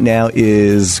do right now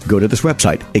is go to this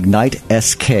website,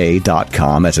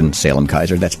 ignitesk.com, as in Salem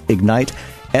Kaiser. That's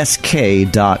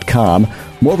ignitesk.com.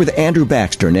 More with Andrew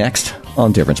Baxter next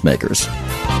on Difference Makers.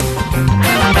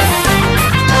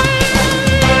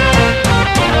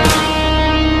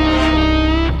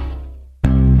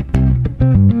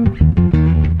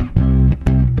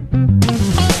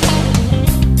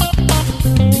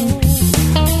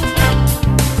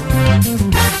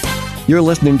 You're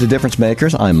listening to Difference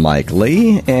Makers. I'm Mike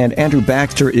Lee, and Andrew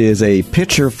Baxter is a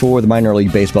pitcher for the minor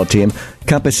league baseball team,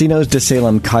 Campesinos de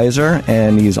Salem Kaiser,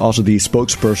 and he's also the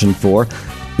spokesperson for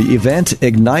the event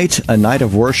Ignite, a Night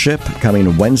of Worship,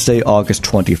 coming Wednesday, August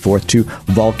 24th to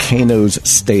Volcanoes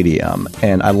Stadium.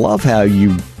 And I love how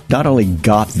you not only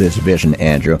got this vision,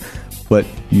 Andrew, but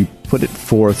you put it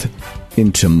forth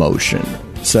into motion.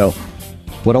 So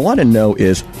what I want to know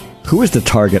is, who is the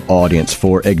target audience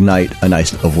for Ignite, a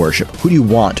Night of Worship? Who do you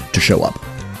want to show up?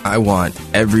 I want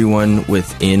everyone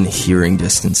within hearing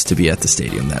distance to be at the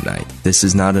stadium that night. This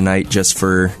is not a night just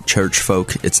for church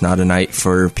folk. It's not a night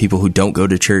for people who don't go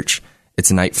to church. It's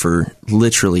a night for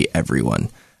literally everyone.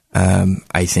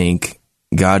 I think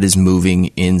God is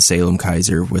moving in Salem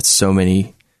Kaiser with so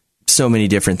many so many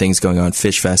different things going on.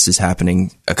 Fish Fest is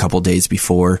happening a couple days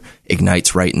before.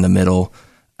 Ignite's right in the middle.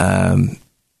 And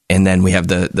then we have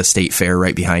the state fair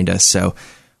right behind us. So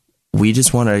we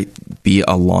just want to be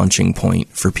a launching point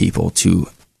for people to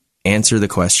answer the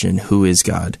question, who is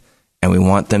God? And we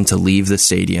want them to leave the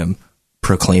stadium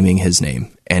proclaiming his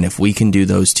name. And if we can do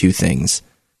those two things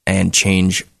and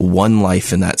change one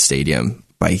life in that stadium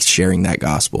by sharing that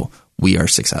gospel, we are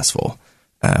successful.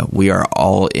 We are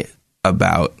all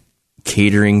about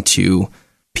catering to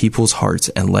people's hearts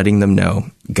and letting them know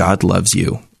God loves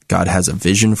you. God has a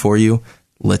vision for you.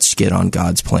 Let's get on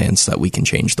God's plan so that we can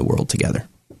change the world together.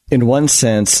 In one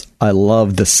sense, I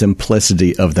love the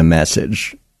simplicity of the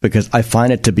message because I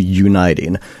find it to be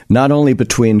uniting, not only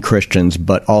between Christians,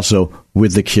 but also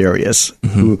with the curious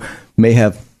who may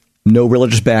have no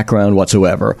religious background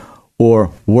whatsoever,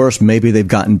 or worse, maybe they've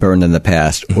gotten burned in the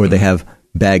past, or they have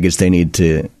baggage they need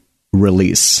to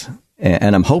release.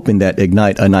 And I'm hoping that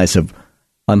Ignite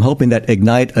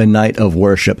a Night of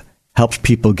Worship helps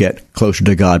people get closer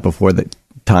to God before the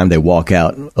time they walk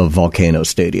out of Volcano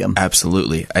Stadium.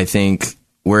 Absolutely. I think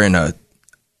we're in a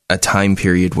time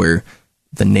period where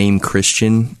the name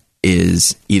Christian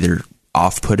is either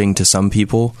off-putting to some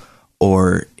people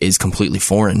or is completely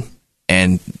foreign.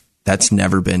 And that's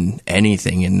never been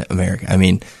anything in America. I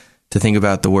mean, to think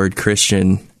about the word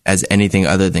Christian as anything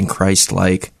other than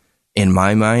Christ-like, in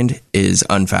my mind, is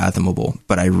unfathomable.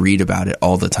 But I read about it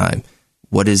all the time.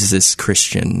 What is this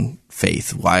Christian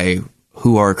faith?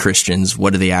 Who are Christians?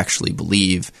 What do they actually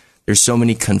believe? There's so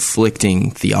many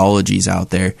conflicting theologies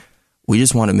out there. We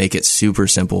just want to make it super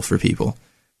simple for people.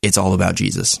 It's all about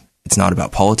Jesus. It's not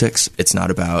about politics. It's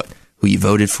not about who you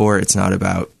voted for. It's not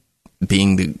about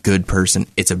being the good person.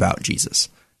 It's about Jesus.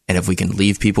 And if we can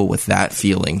leave people with that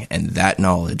feeling and that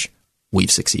knowledge,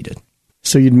 we've succeeded.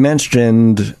 So you'd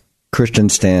mentioned Christian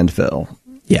Stanville.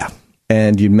 Yeah.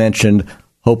 And you mentioned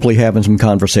hopefully having some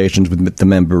conversations with the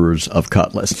members of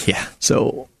Cutlass. Yeah.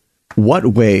 So what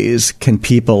ways can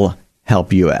people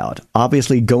help you out?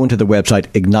 Obviously, go into the website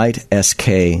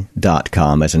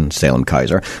ignitesk.com, as in Salem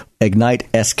Kaiser,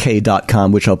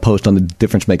 ignitesk.com, which I'll post on the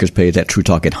Difference Makers page at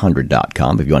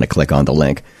truetalk800.com if you want to click on the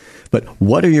link. But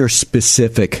what are your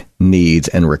specific needs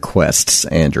and requests,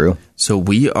 Andrew? So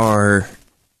we're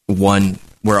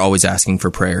always asking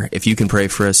for prayer. If you can pray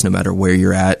for us, no matter where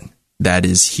you're at, that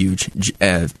is huge.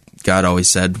 God always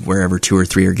said, wherever 2 or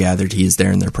 3 are gathered, he is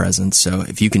there in their presence. So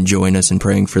if you can join us in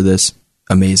praying for this,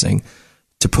 amazing.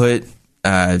 To put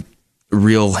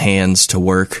real hands to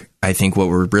work, I think what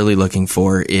we're really looking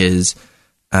for is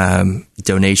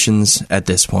donations at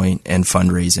this point and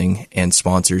fundraising and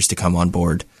sponsors to come on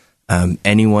board.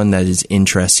 Anyone that is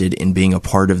interested in being a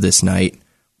part of this night,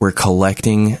 we're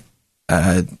collecting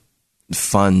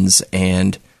funds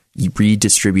and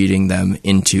redistributing them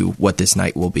into what this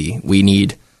night will be. We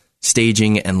need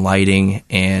staging and lighting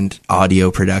and audio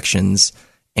productions.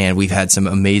 And we've had some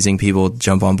amazing people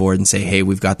jump on board and say, hey,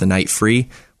 we've got the night free.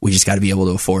 We just got to be able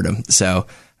to afford them. So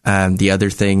the other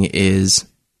thing is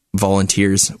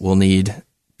volunteers. We'll need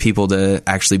people to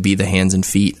actually be the hands and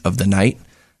feet of the night.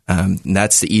 And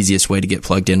that's the easiest way to get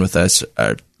plugged in with us.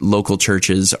 Local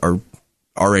churches are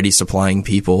already supplying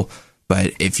people.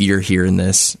 But if you're hearing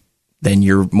this, then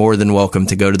you're more than welcome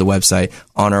to go to the website.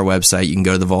 On our website, you can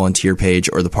go to the volunteer page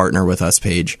or the partner with us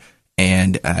page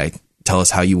and tell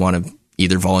us how you want to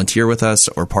either volunteer with us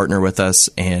or partner with us,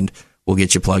 and we'll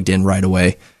get you plugged in right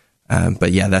away.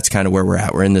 But yeah, that's kind of where we're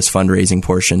at. We're in this fundraising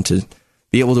portion to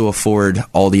be able to afford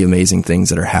all the amazing things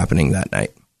that are happening that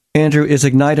night. Andrew, is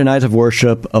Ignite a Night of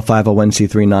Worship a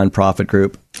 501c3 nonprofit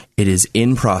group? It is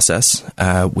in process.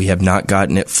 We have not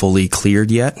gotten it fully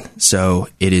cleared yet, so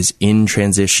it is in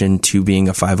transition to being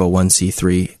a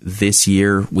 501c3. This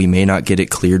year, we may not get it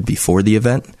cleared before the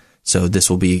event, so this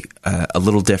will be a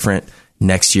little different.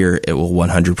 Next year, it will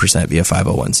 100% be a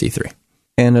 501c3.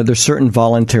 And are there certain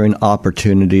volunteering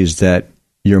opportunities that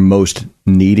you're most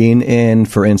needing in?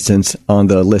 For instance, on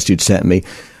the list you'd sent me,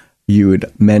 you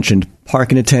had mentioned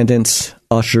parking attendants,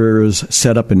 ushers,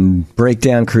 setup and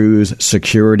breakdown crews,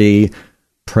 security,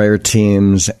 prayer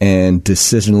teams, and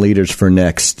decision leaders for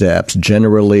next steps.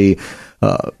 Generally,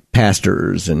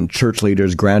 pastors and church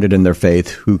leaders grounded in their faith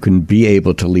who can be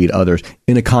able to lead others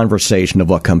in a conversation of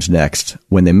what comes next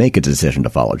when they make a decision to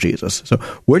follow Jesus. So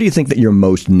where do you think that you're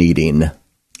most needing?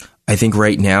 I think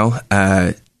right now,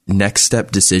 next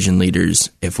step decision leaders,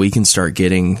 if we can start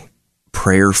getting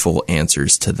prayerful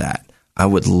answers to that, I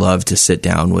would love to sit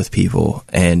down with people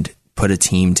and put a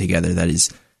team together that is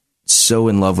so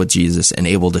in love with Jesus and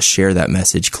able to share that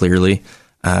message clearly.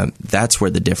 That's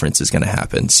where the difference is going to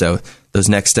happen. So those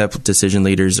next step decision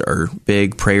leaders are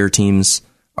big prayer teams,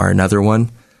 are another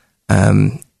one.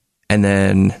 And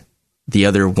then the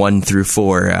other 1 through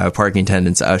 4, parking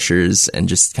attendants, ushers, and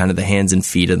just kind of the hands and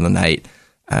feet of the night.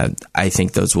 I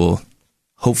think those will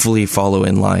hopefully follow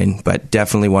in line, but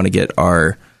definitely want to get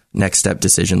our next step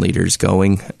decision leaders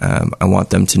going. I want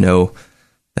them to know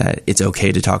that it's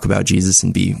okay to talk about Jesus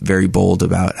and be very bold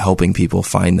about helping people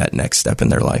find that next step in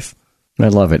their life. I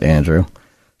love it, Andrew.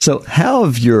 So how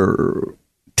have your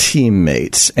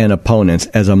teammates and opponents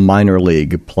as a minor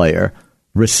league player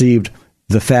received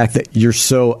the fact that you're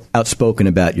so outspoken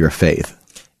about your faith?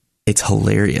 It's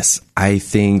hilarious. I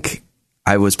think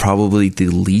I was probably the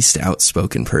least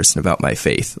outspoken person about my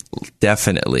faith,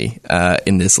 definitely,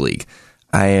 in this league.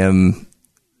 I'm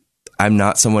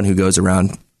not someone who goes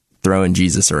around throwing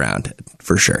Jesus around,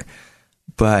 for sure.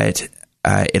 But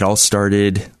it all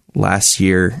started last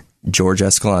year. George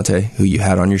Escalante, who you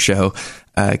had on your show,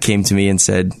 came to me and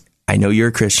said, I know you're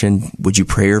a Christian. Would you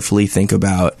prayerfully think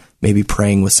about maybe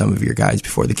praying with some of your guys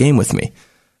before the game with me? I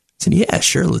said, yeah,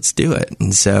 sure, let's do it.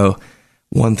 And so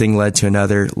one thing led to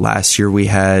another. Last year we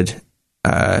had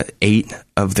 8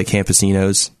 of the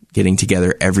campesinos getting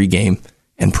together every game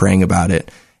and praying about it.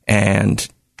 And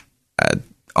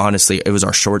honestly, it was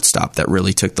our shortstop that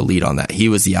really took the lead on that. He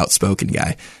was the outspoken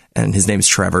guy, and his name is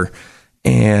Trevor.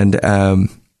 And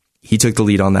he took the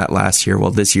lead on that last year.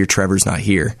 Well, this year Trevor's not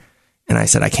here. And I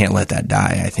said, I can't let that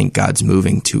die. I think God's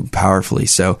moving too powerfully.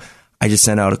 So I just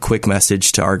sent out a quick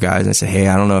message to our guys. I said, hey,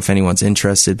 I don't know if anyone's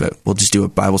interested, but we'll just do a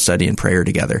Bible study and prayer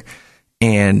together.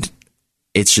 And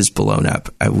it's just blown up.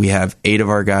 We have 8 of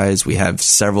our guys. We have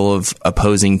several of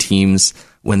opposing teams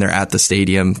when they're at the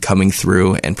stadium coming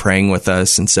through and praying with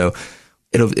us. And so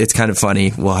it's kind of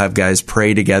funny. We'll have guys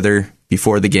pray together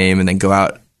before the game and then go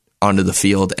out onto the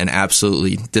field and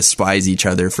absolutely despise each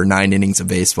other for 9 innings of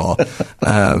baseball.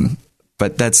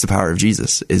 But that's the power of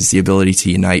Jesus, is the ability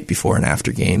to unite before and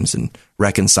after games and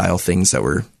reconcile things that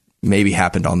were maybe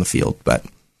happened on the field. But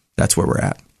that's where we're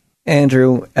at.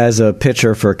 Andrew, as a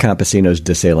pitcher for Campesinos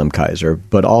de Salem Kaiser,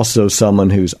 but also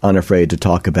someone who's unafraid to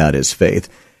talk about his faith,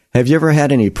 have you ever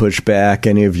had any pushback,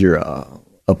 any of your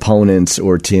opponents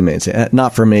or teammates?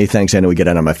 Not for me, thanks, Andrew, we get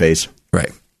out of my face.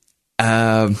 Right.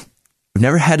 I've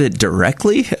never had it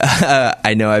directly.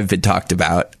 I know I've been talked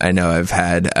about. I know I've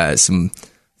had some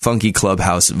funky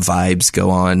clubhouse vibes go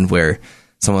on where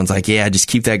someone's like, yeah, just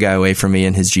keep that guy away from me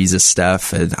and his Jesus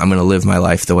stuff. And I'm going to live my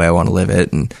life the way I want to live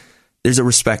it. And there's a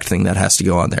respect thing that has to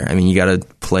go on there. I mean, you got to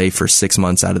play for 6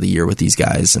 months out of the year with these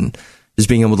guys, and just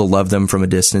being able to love them from a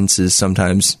distance is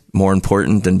sometimes more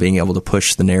important than being able to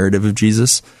push the narrative of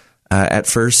Jesus at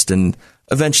first. And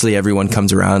eventually everyone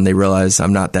comes around. They realize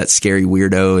I'm not that scary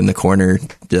weirdo in the corner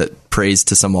that prays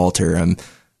to some altar.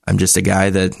 I'm just a guy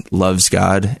that loves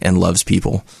God and loves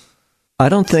people. I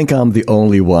don't think I'm the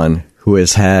only one who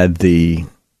has had the,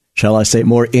 shall I say,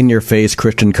 more in-your-face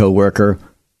Christian coworker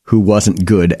who wasn't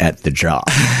good at the job.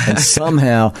 And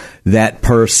somehow that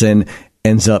person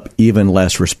ends up even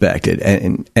less respected.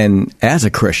 And as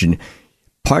a Christian,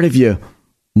 part of you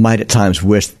might at times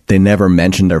wish they never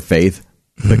mentioned their faith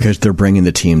because they're bringing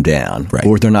the team down, right,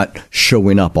 or they're not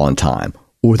showing up on time,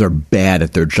 or they're bad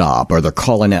at their job, or they're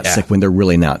calling out sick when they're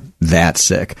really not that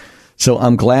sick. So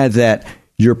I'm glad that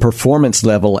your performance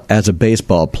level as a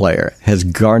baseball player has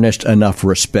garnished enough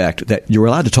respect that you're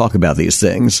allowed to talk about these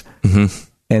things. Mm-hmm.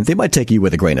 And they might take you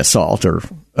with a grain of salt, or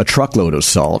a truckload of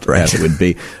salt, right, as it would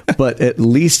be. But at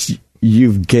least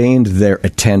you've gained their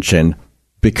attention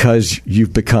because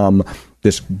you've become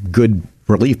this good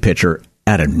relief pitcher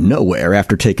out of nowhere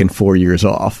after taking 4 years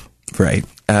off. Right.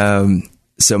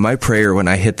 So my prayer when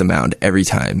I hit the mound every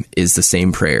time is the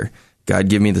same prayer. God,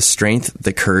 give me the strength,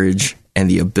 the courage, and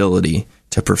the ability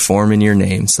to perform in your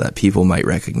name so that people might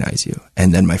recognize you.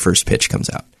 And then my first pitch comes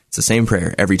out. It's the same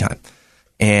prayer every time.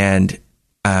 And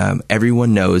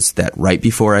everyone knows that right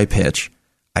before I pitch,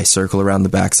 I circle around the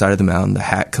backside of the mound. The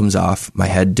hat comes off. My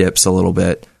head dips a little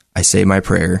bit. I say my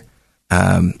prayer.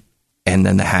 And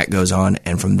then the hat goes on.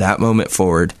 And from that moment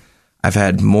forward, I've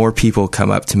had more people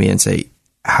come up to me and say,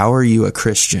 how are you a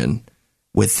Christian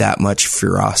with that much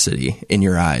ferocity in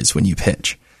your eyes when you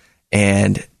pitch?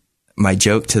 And my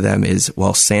joke to them is,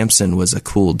 well, Samson was a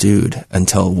cool dude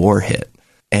until war hit.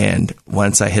 And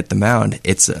once I hit the mound,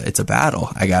 it's a battle.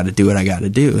 I got to do what I got to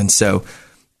do. And so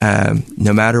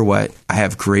no matter what, I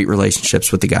have great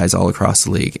relationships with the guys all across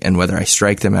the league. And whether I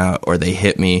strike them out or they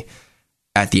hit me,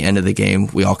 at the end of the game,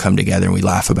 we all come together and we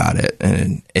laugh about it.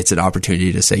 And it's an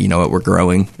opportunity to say, you know what, we're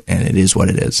growing, and it is what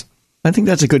it is. I think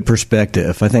that's a good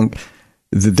perspective. I think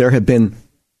that there have been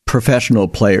professional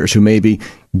players who maybe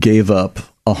gave up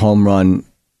a home run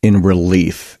in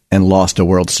relief and lost a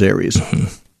World Series,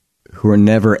 who are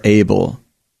never able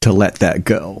to let that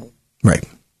go. Right.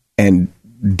 And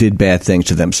did bad things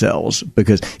to themselves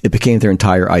because it became their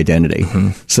entire identity.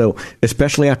 So,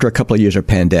 especially after a couple of years of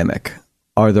pandemic,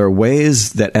 are there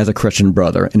ways that as a Christian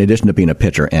brother, in addition to being a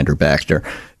pitcher, Andrew Baxter,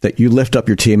 that you lift up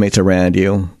your teammates around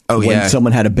you when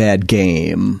someone had a bad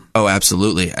game? Oh,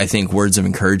 absolutely. I think words of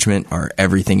encouragement are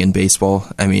everything in baseball.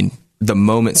 I mean, the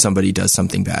moment somebody does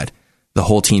something bad, the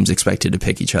whole team's expected to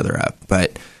pick each other up.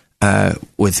 But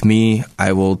with me,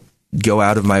 I will go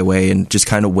out of my way and just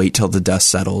kind of wait till the dust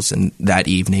settles. And that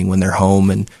evening when they're home,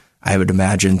 and I would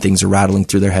imagine things are rattling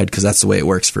through their head because that's the way it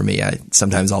works for me.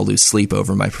 Sometimes I'll lose sleep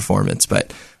over my performance,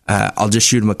 but I'll just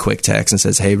shoot them a quick text and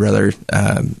says, "Hey, brother,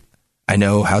 I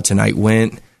know how tonight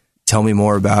went. Tell me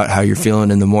more about how you're feeling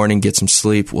in the morning. Get some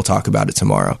sleep. We'll talk about it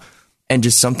tomorrow." And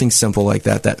just something simple like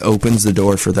that opens the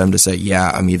door for them to say, "Yeah,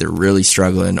 I'm either really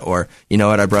struggling or, you know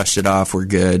what, I brushed it off. We're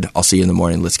good. I'll see you in the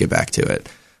morning. Let's get back to it."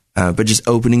 But just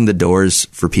opening the doors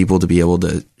for people to be able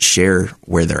to share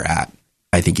where they're at,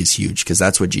 I think is huge, because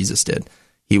that's what Jesus did.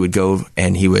 He would go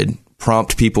and he would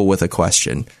prompt people with a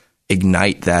question,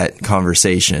 ignite that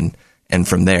conversation, and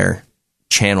from there,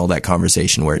 channel that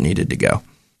conversation where it needed to go.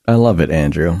 I love it,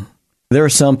 Andrew. There are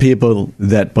some people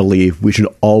that believe we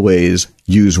should always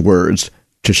use words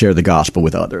to share the gospel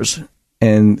with others.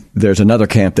 And there's another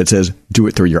camp that says, do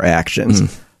it through your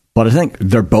actions. But I think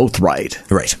they're both right.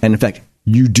 Right. And in fact,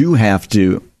 you do have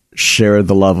to share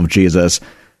the love of Jesus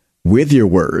with your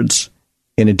words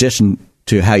in addition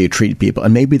to how you treat people.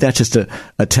 And maybe that's just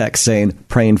a text saying,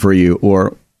 praying for you,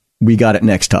 or we got it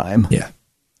next time. Yeah.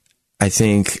 I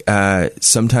think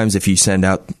sometimes if you send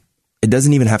out, it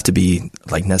doesn't even have to be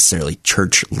like necessarily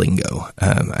church lingo.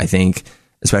 I think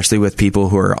especially with people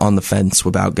who are on the fence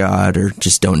about God or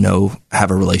just don't have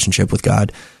a relationship with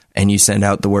God, and you send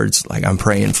out the words like, I'm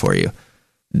praying for you,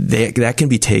 that can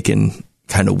be taken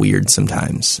kind of weird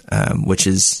sometimes, which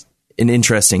is an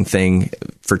interesting thing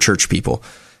for church people.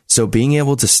 So being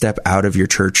able to step out of your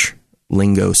church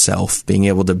lingo self, being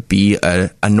able to be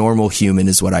a normal human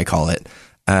is what I call it,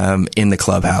 in the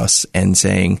clubhouse, and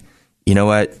saying, you know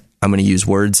what, I'm going to use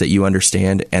words that you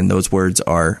understand. And those words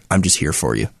are, I'm just here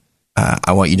for you.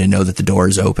 I want you to know that the door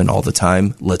is open all the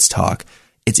time. Let's talk.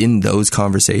 It's in those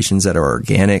conversations that are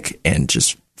organic and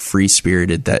just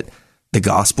free-spirited that the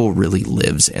gospel really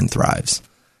lives and thrives.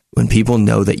 When people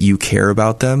know that you care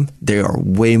about them, they are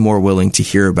way more willing to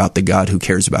hear about the God who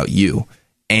cares about you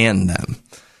and them.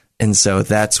 And so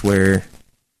that's where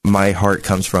my heart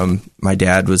comes from. My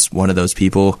dad was one of those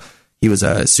people. He was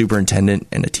a superintendent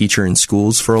and a teacher in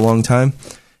schools for a long time.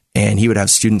 And he would have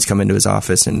students come into his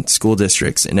office in school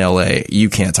districts in LA. You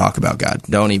can't talk about God.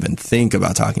 Don't even think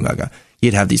about talking about God.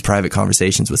 He'd have these private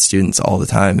conversations with students all the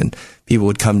time, and people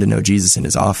would come to know Jesus in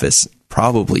his office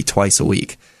probably twice a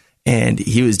week. And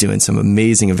he was doing some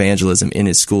amazing evangelism in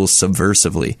his schools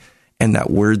subversively. And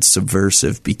that word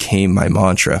subversive became my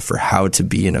mantra for how to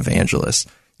be an evangelist.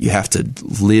 You have to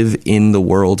live in the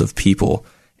world of people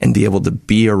and be able to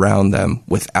be around them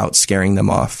without scaring them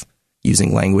off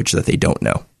using language that they don't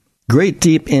know. Great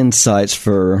deep insights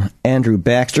for Andrew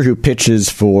Baxter, who pitches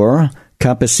for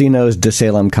Campesinos de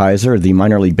Salem Kaiser, the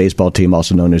minor league baseball team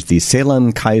also known as the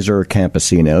Salem Kaiser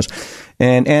Campesinos.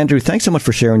 And Andrew, thanks so much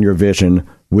for sharing your vision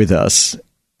with us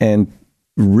and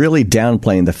really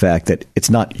downplaying the fact that it's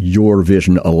not your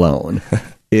vision alone.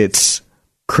 It's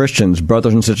Christians,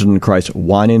 brothers and sisters in Christ,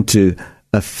 wanting to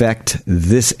affect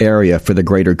this area for the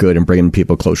greater good and bringing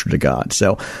people closer to God.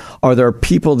 So are there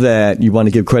people that you want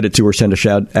to give credit to or send a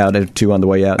shout out to on the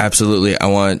way out? Absolutely. I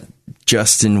want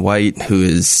Justin White, who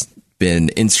has been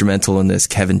instrumental in this,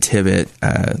 Kevin Tibbett,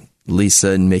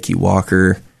 Lisa and Mickey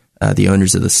Walker, the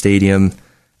owners of the stadium,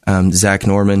 Zach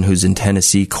Norman, who's in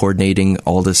Tennessee coordinating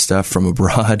all this stuff from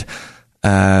abroad,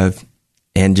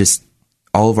 and just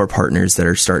all of our partners that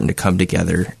are starting to come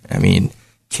together. I mean,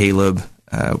 Caleb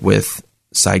with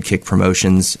Sidekick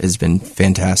Promotions has been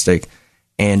fantastic,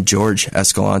 and George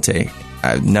Escalante.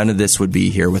 None of this would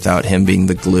be here without him being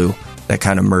the glue that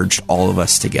kind of merged all of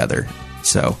us together.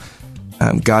 So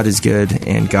God is good,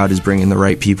 and God is bringing the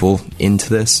right people into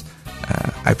this.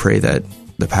 I pray that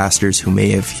the pastors who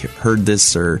may have heard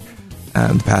this, or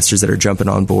the pastors that are jumping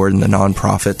on board, and the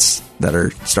nonprofits that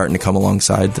are starting to come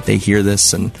alongside, that they hear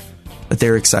this and that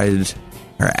they're excited,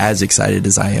 or as excited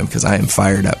as I am, because I am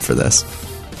fired up for this.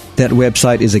 That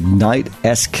website is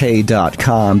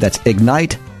ignitesk.com. That's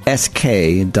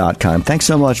ignitesk.com. Thanks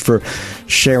so much for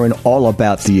sharing all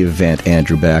about the event,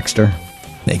 Andrew Baxter.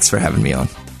 Thanks for having me on.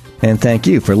 And thank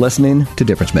you for listening to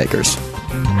Difference Makers.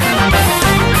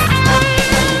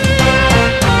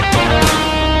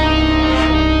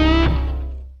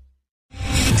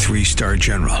 retired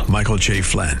General Michael J.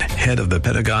 Flynn, head of the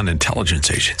Pentagon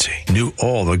Intelligence Agency, knew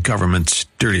all the government's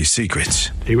dirty secrets.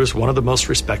 He was one of the most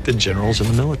respected generals in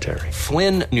the military.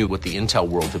 Flynn knew what the intel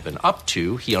world had been up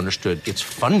to. He understood its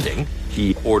funding.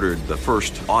 He ordered the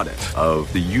first audit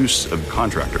of the use of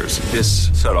contractors. This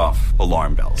set off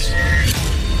alarm bells.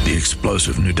 The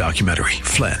explosive new documentary,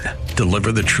 Flynn,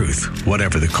 Deliver the Truth,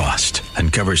 Whatever the Cost,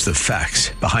 uncovers the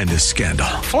facts behind this scandal.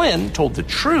 Flynn told the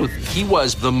truth. He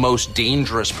was the most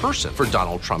dangerous person for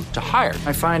Donald Trump to hire.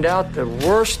 I find out the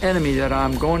worst enemy that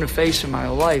I'm going to face in my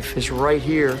life is right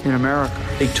here in America.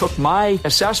 They took my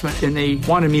assessment and they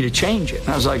wanted me to change it. And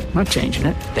I was like, I'm not changing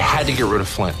it. They had to get rid of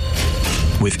Flynn.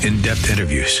 With in-depth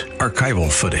interviews,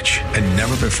 archival footage, and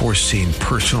never-before-seen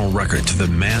personal records of the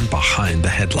man behind the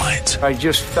headlines. I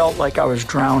just felt like I was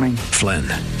drowning. Flynn,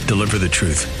 Deliver the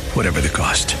Truth, Whatever the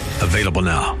Cost. Available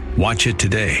now. Watch it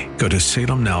today. Go to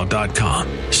salemnow.com.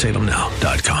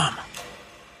 salemnow.com.